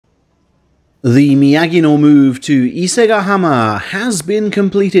The Miyagi-no move to Isegahama has been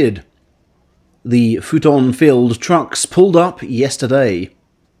completed. The futon-filled trucks pulled up yesterday.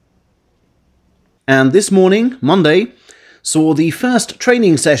 And this morning, Monday, saw the first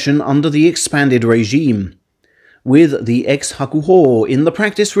training session under the expanded regime, with the Ex-Hakuho in the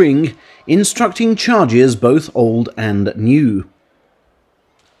practice ring instructing charges both old and new.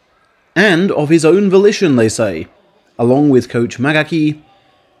 And of his own volition, they say, along with Coach Magaki,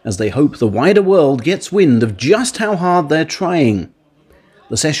 as they hope the wider world gets wind of just how hard they're trying.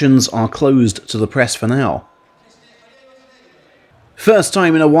 The sessions are closed to the press for now. First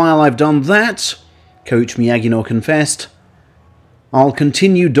time in a while I've done that, Coach Miyagi-no confessed. I'll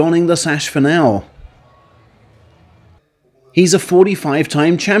continue donning the sash for now. He's a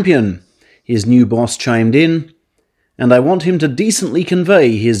 45-time champion, his new boss chimed in, and I want him to decently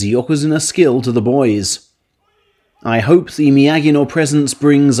convey his Yokozuna skill to the boys. I hope the Miyagi-no presence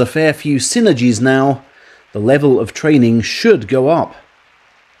brings a fair few synergies now. The level of training should go up.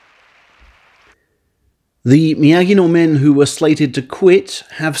 The Miyagi-no men who were slated to quit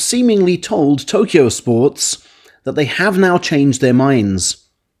have seemingly told Tokyo Sports that they have now changed their minds.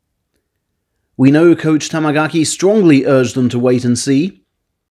 We know Coach Tamagaki strongly urged them to wait and see,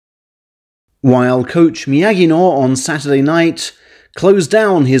 while Coach Miyagi-no on Saturday night closed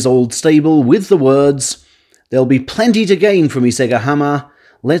down his old stable with the words, "There'll be plenty to gain from Isegahama,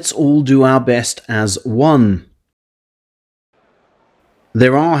 let's all do our best as one."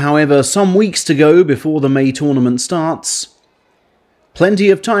 There are, however, some weeks to go before the May tournament starts. Plenty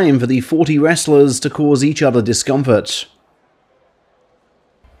of time for the 40 wrestlers to cause each other discomfort.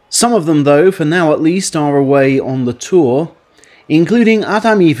 Some of them, though, for now at least, are away on the tour, including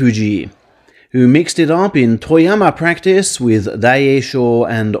Atamifuji, who mixed it up in Toyama practice with Daieisho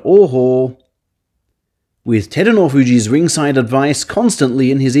and Oho, with Takerufuji's ringside advice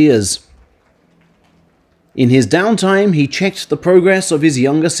constantly in his ears. In his downtime, he checked the progress of his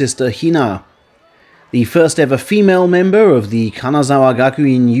younger sister Hina, the first ever female member of the Kanazawa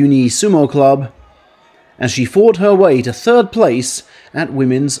Gakuin Uni Sumo Club, as she fought her way to third place at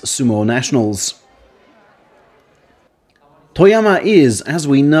Women's Sumo Nationals. Toyama is, as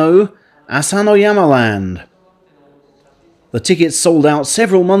we know, Asanoyama land. The tickets sold out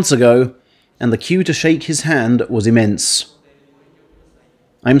several months ago, and the queue to shake his hand was immense.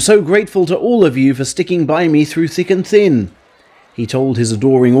 "I'm so grateful to all of you for sticking by me through thick and thin," he told his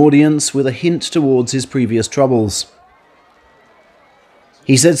adoring audience with a hint towards his previous troubles.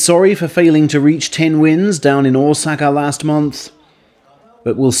 He said sorry for failing to reach 10 wins down in Osaka last month,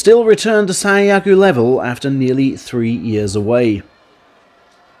 but will still return to Seiyaku level after nearly 3 years away.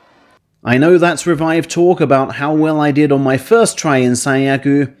 "I know that's revived talk about how well I did on my first try in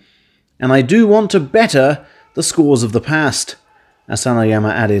Seiyaku, and I do want to better the scores of the past,"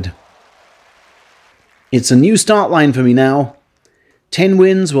 Asanoyama added. "It's a new start line for me now. 10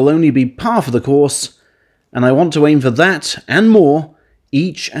 wins will only be par for the course, and I want to aim for that and more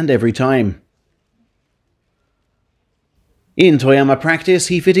each and every time." In Toyama practice,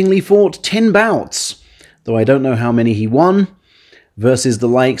 he fittingly fought 10 bouts, though I don't know how many he won, versus the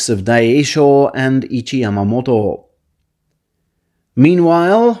likes of Daieisho and Ichiyamamoto.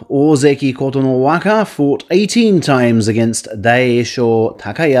 Meanwhile, Ozeki Kotonowaka fought 18 times against Daieisho,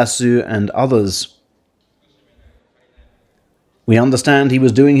 Takayasu, and others. We understand he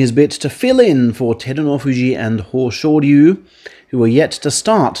was doing his bit to fill in for Takerufuji and Hoshoryu, who are yet to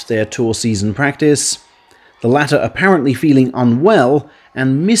start their tour season practice, the latter apparently feeling unwell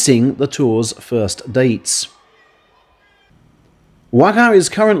and missing the tour's first dates. Waka is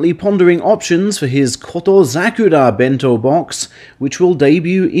currently pondering options for his Kotozakura bento box, which will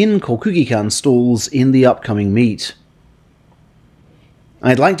debut in Kokugikan stalls in the upcoming meet.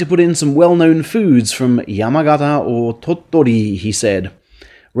 "I'd like to put in some well-known foods from Yamagata or Tottori," he said,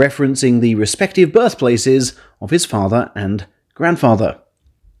 referencing the respective birthplaces of his father and grandfather.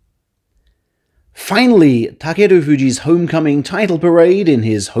 Finally, Takerufuji's homecoming title parade in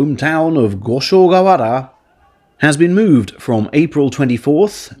his hometown of Goshogawara has been moved from April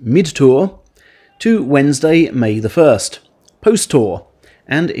 24th, mid-tour, to Wednesday, May the 1st, post-tour,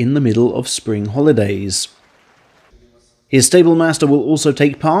 and in the middle of spring holidays. His stablemaster will also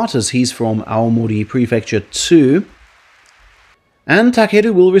take part, as he's from Aomori Prefecture too, and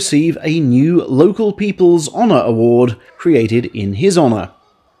Takeru will receive a new Local People's Honor Award created in his honor.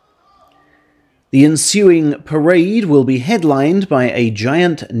 The ensuing parade will be headlined by a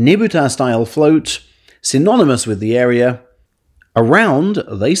giant Nebuta-style float, synonymous with the area, around,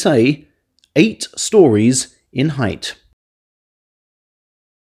 they say, 8 stories in height.